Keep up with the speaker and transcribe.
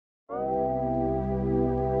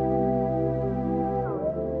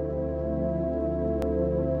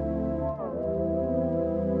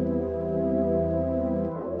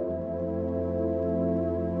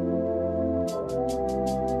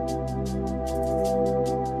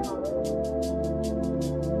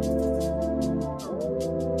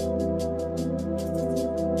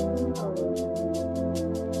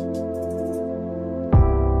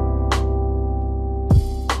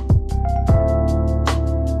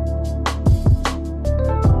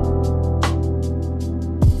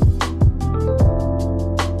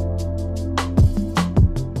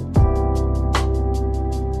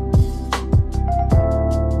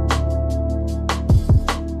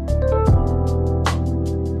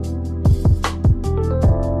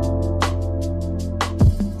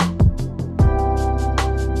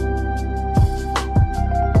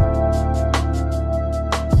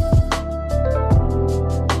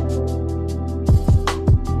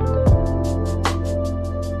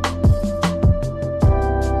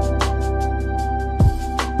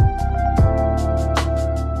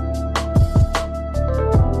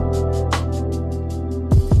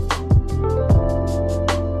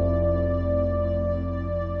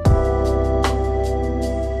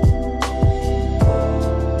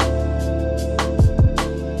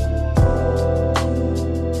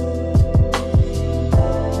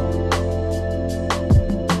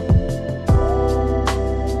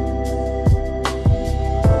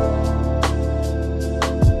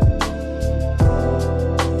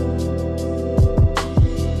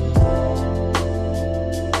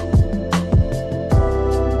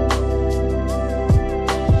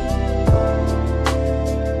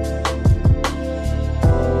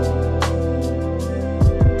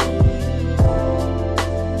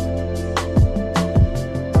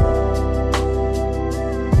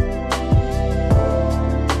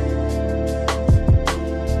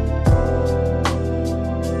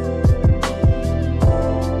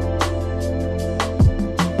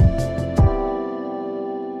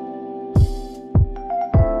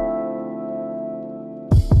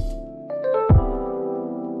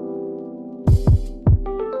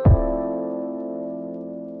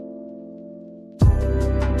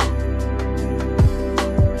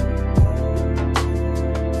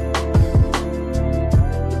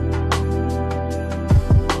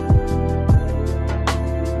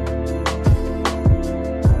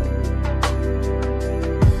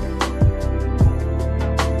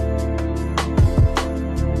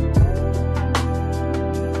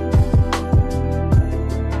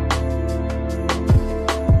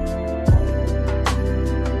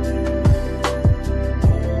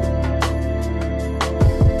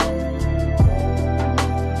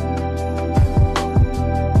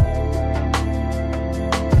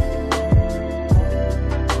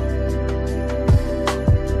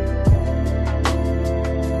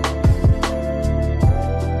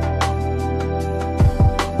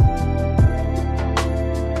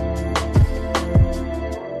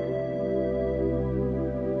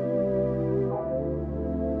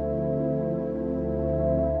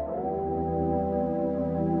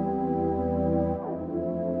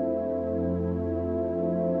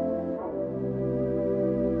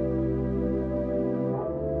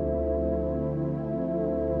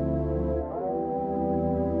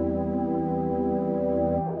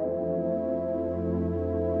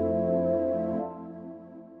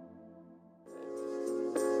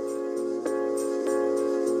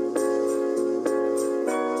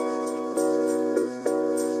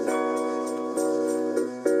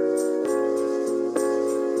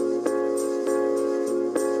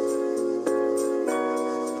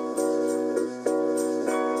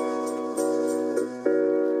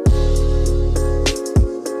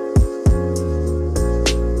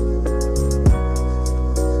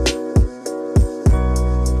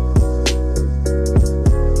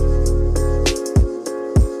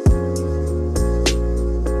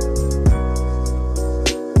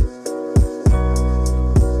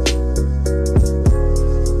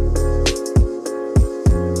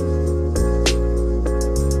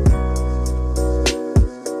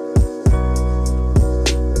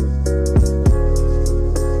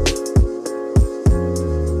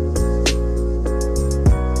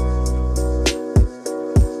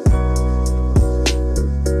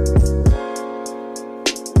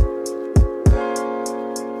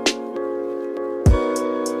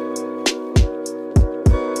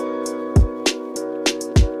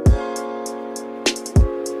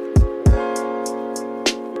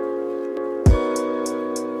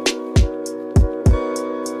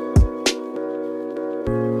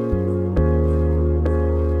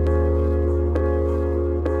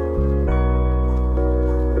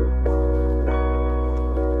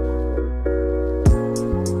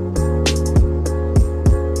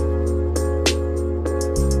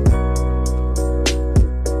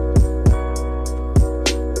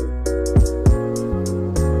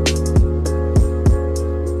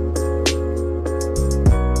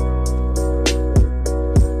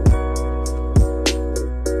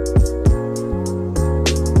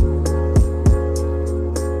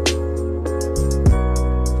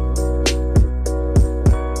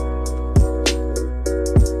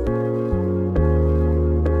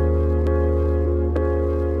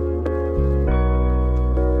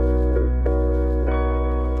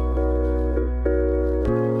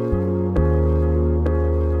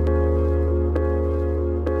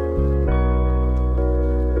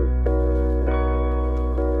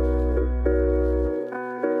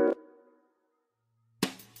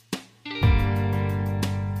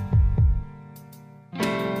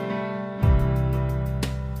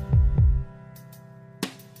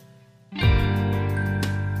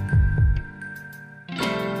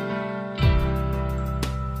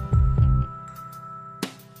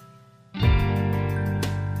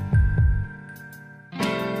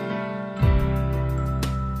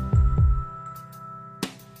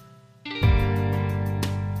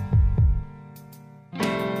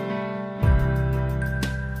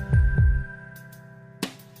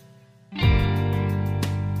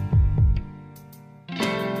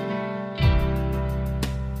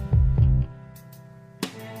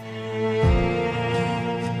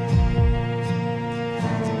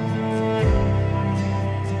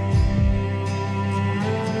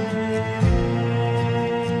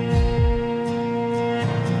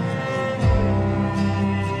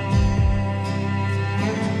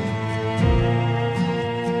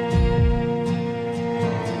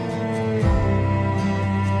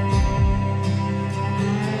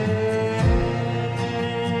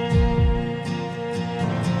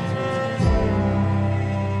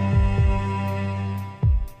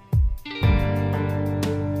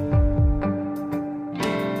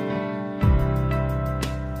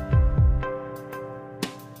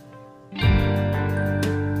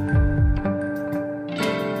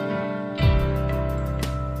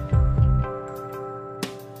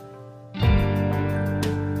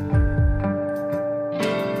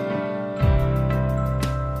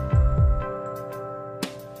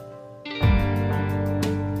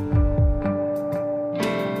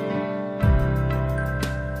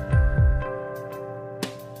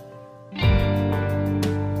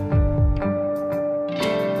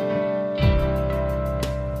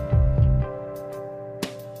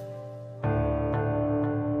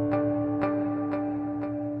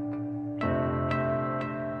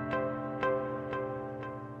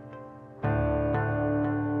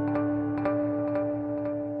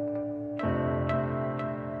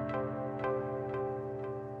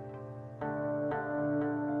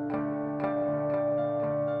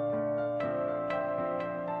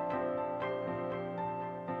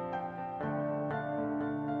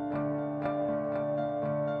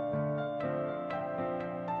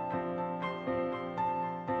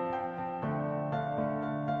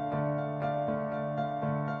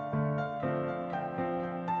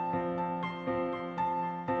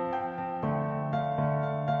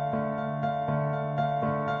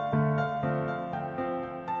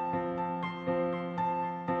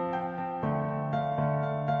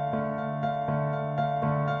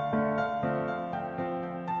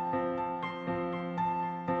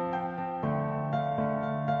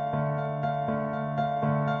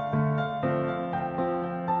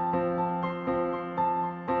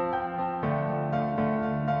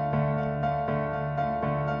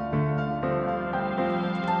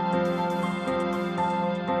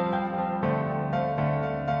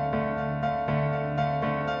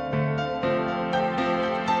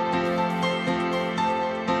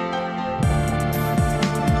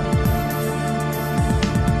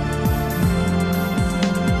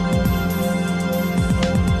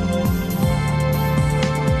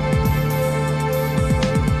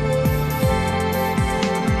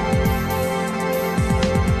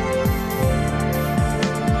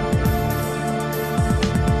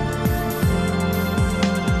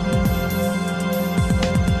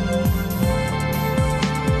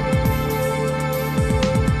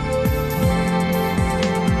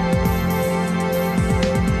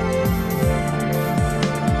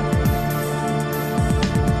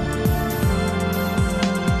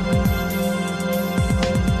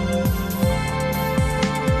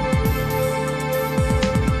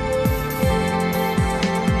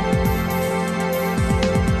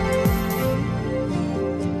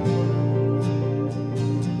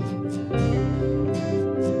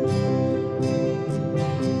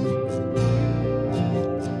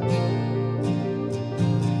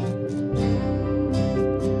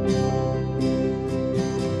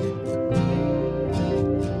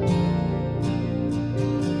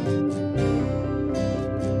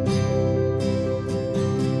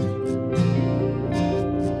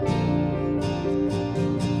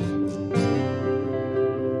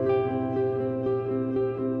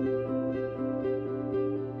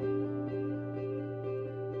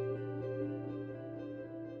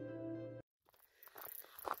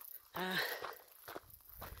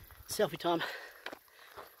selfie time.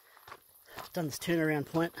 I've done this turnaround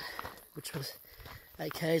point, which was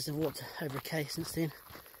 8 k's. I've walked over a k since then.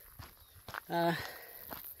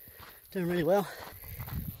 Doing really well.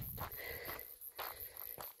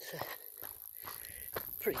 It's a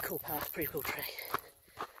pretty cool path, pretty cool track,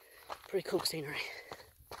 pretty cool scenery.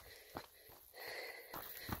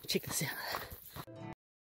 Check this out.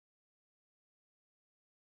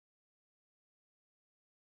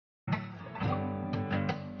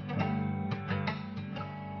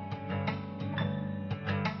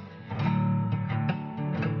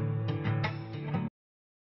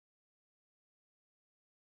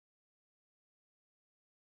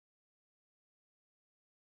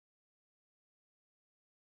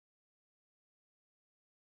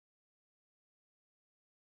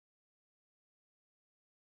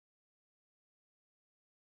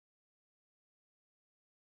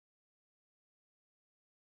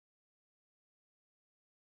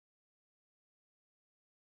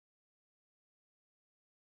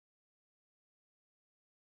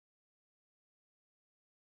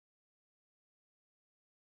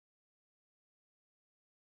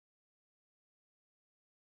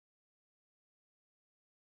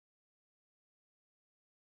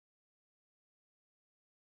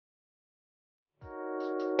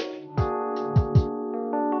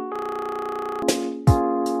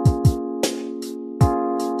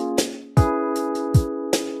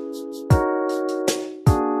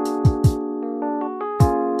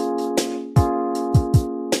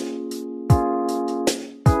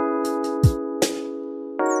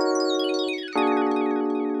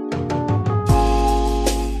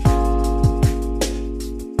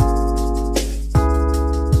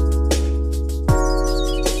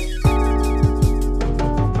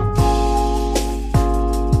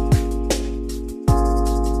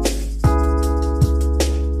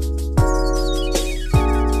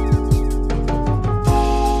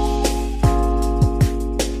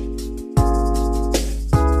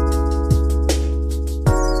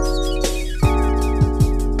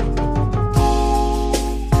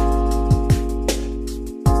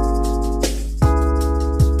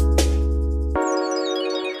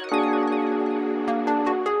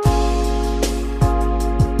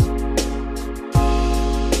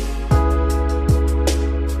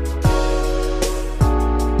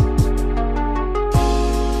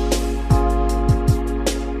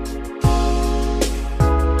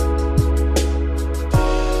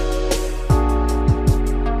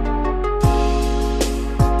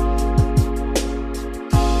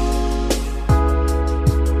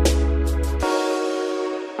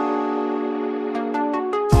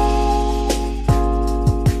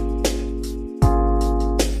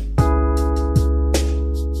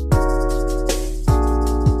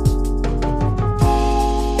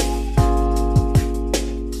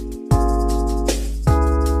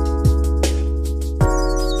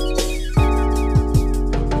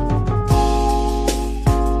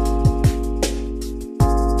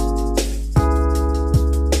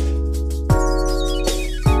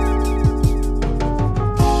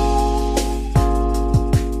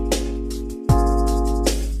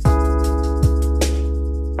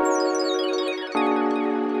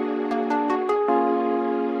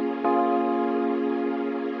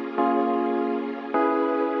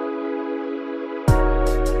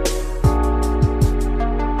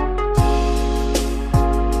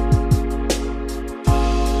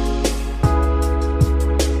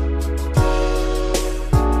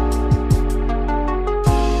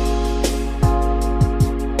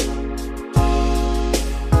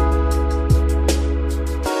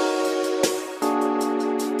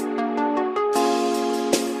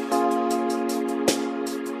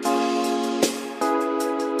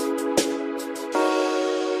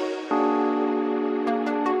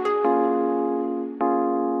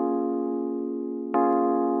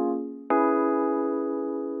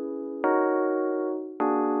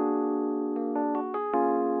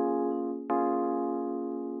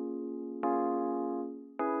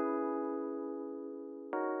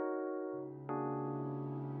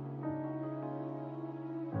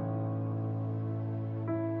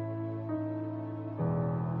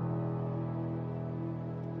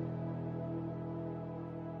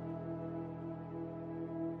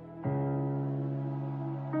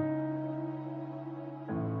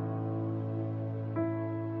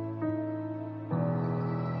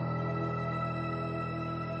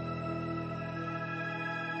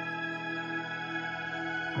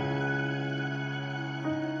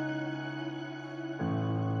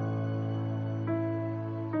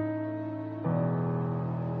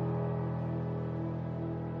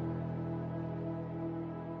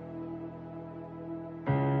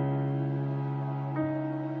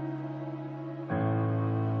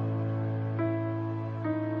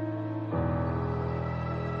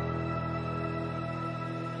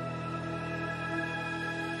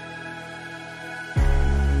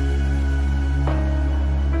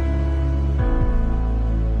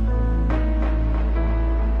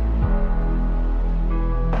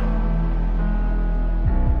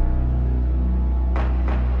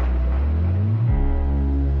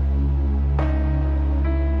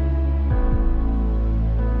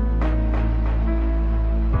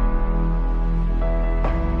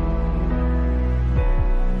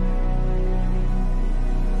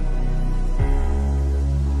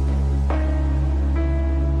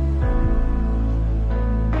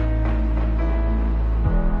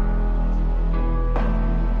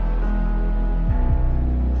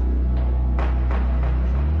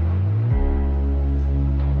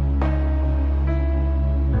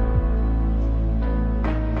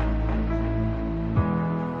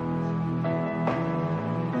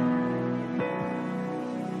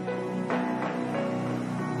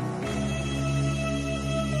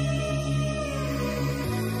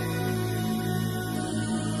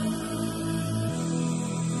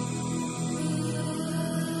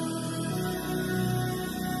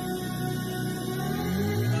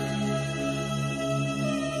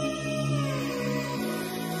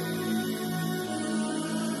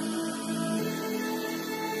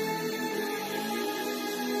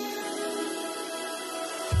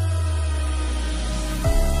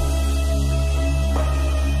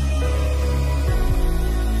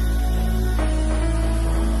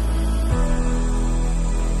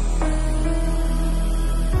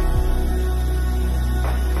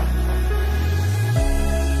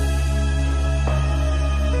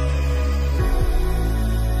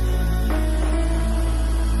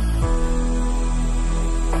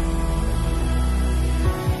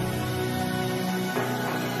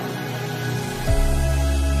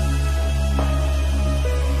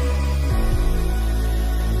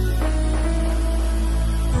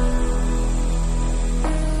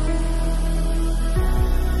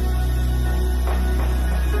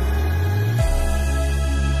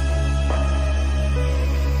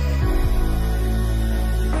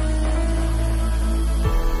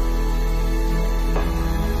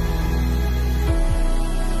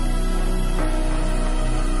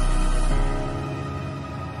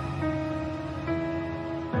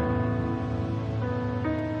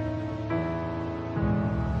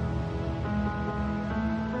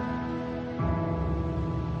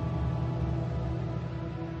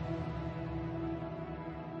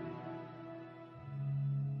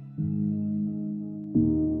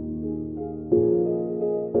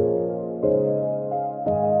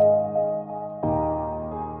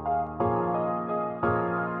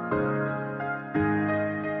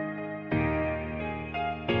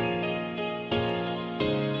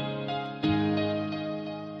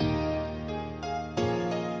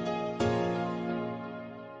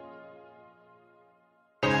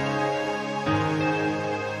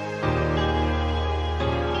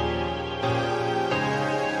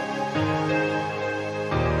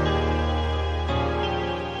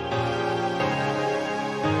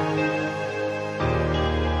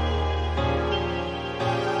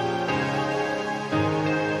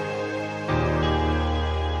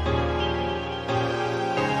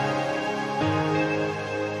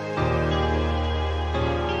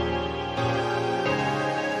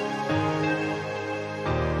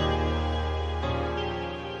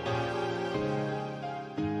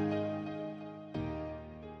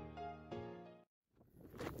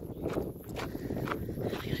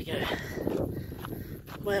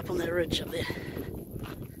 way up on that ridge up there.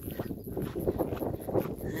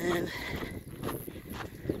 And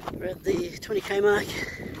we're at the 20k mark.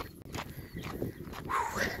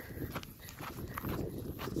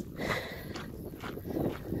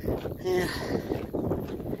 Yeah,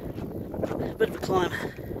 a bit of a climb.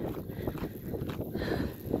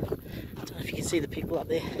 Don't know if you can see the people up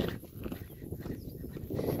there.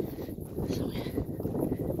 Somewhere.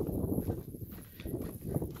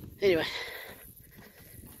 Anyway,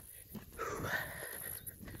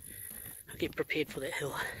 I'll get prepared for that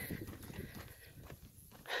hill.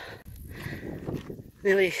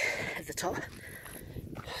 Nearly at the top.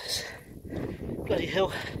 This bloody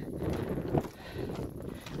hill.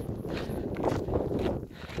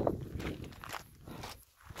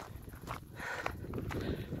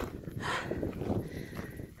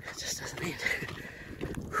 It just doesn't end.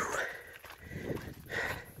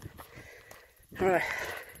 Alright,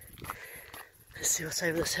 let's see what's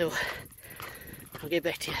over this hill. I'll get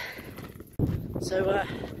back to you. So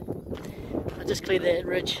I just cleared that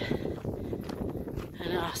ridge,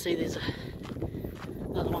 and I see there's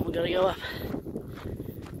another one we've got to go up.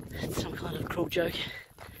 It's some kind of cruel joke.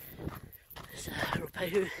 There's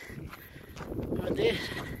Ruapehu right there,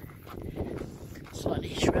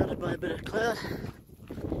 slightly shrouded by a bit of cloud.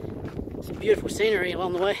 Some beautiful scenery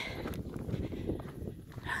along the way.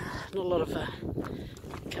 Not a lot of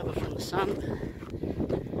cover from the sun.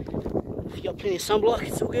 If you've got plenty of sunblock,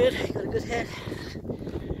 it's all good. You've got a good hat,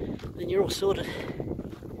 then you're all sorted.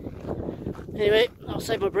 Anyway, I'll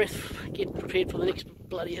save my breath, get prepared for the next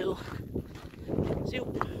bloody hill. See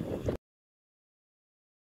you.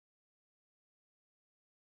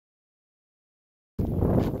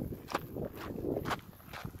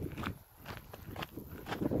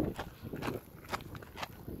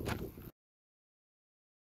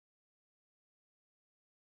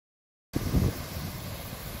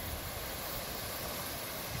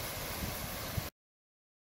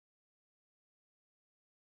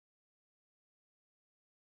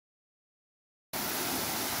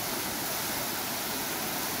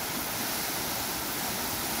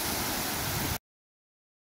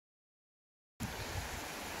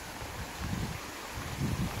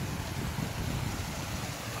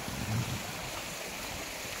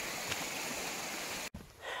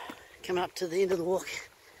 Coming up to the end of the walk.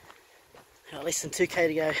 Got less than 2k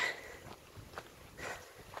to go.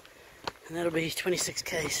 And that'll be 26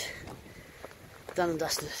 k's. Done and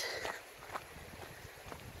dusted.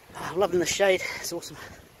 Oh, I'm loving the shade, it's awesome.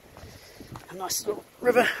 A nice little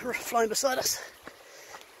river flowing beside us.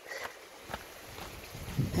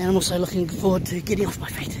 And I'm also looking forward to getting off my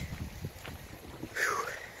feet.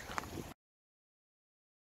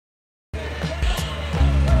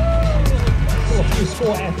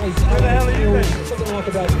 Sport athletes, something like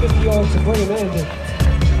about 50 yards to bring him in. He's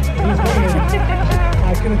running.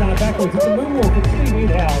 I could have done it backwards. It's a moonwalk. It's Steve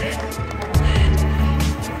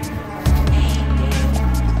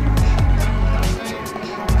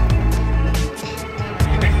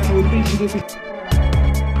House.